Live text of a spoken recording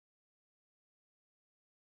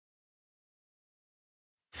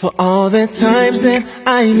For all the times that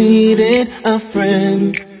I needed a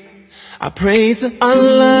friend, I prayed to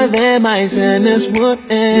Allah that my sadness would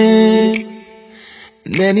end.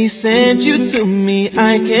 And then He sent you to me,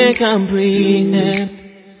 I can't comprehend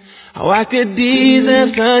how I could deserve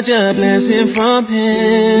such a blessing from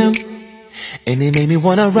Him. And it made me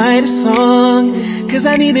wanna write a song, 'cause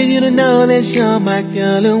I needed you to know that you're my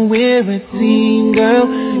girl and we're a team, girl.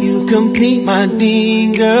 You complete my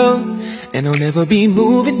dream, girl, and I'll never be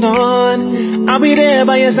moving on. I'll be there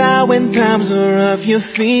by your side when times are rough, you're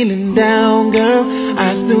feeling down, girl.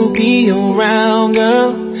 I'll still be around,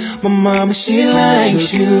 girl. My mama, she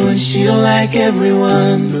likes you and she don't like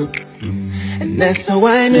everyone, and that's how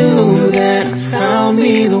I knew that I found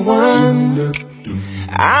me the one.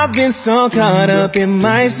 I've been so caught up in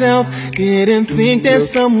myself, didn't think that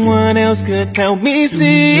someone else could help me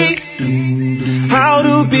see how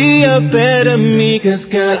to be a better me. 'Cause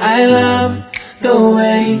girl, I love the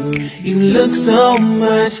way you look so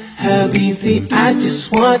much, Habibti, I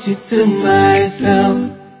just want you to myself.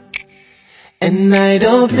 And I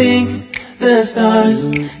don't think the stars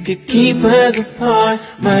could keep us apart.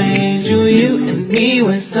 My angel, you and me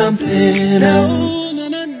were something else.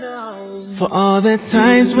 For all the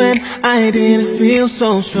times when I didn't feel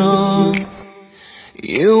so strong,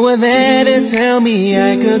 you were there to tell me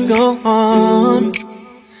I could go on.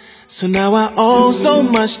 So now I owe so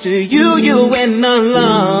much to you, you and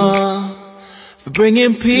Allah, for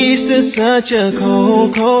bringing peace to such a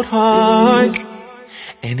cold, cold heart.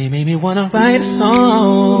 And it made me wanna write a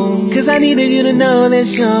song, 'cause I needed you to know that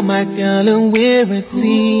you're my girl and we're a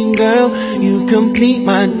team, girl. You complete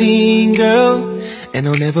my dream, girl, and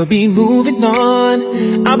I'll never be moving on.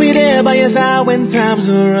 I'll be there by your side when times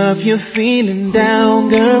are rough, you're feeling down,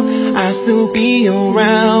 girl. I'll still be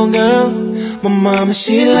around, girl. My mama,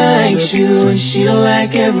 she likes you and she don't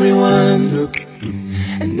like everyone,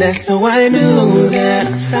 and that's how I knew that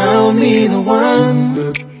I found me the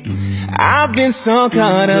one. I've been so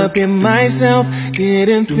caught up in myself,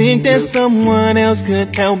 didn't think that someone else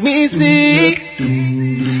could help me see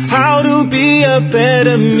how to be a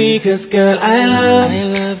better me. 'Cause girl, I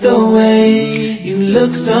love the way you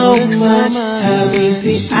look so much,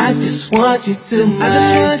 Habibti, I just want you to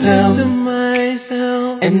myself.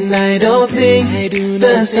 And I don't think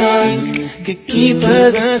the stars could keep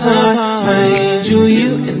us apart. My angel,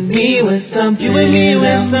 you and me were something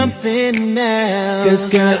else. 'Cause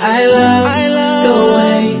girl, I love the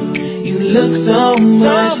way you look so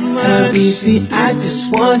much, Habibti, I just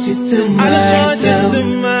want you to myself.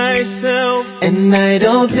 And I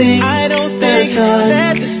don't think the stars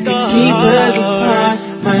could keep us apart.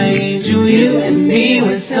 My angel, you and me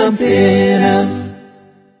were something else.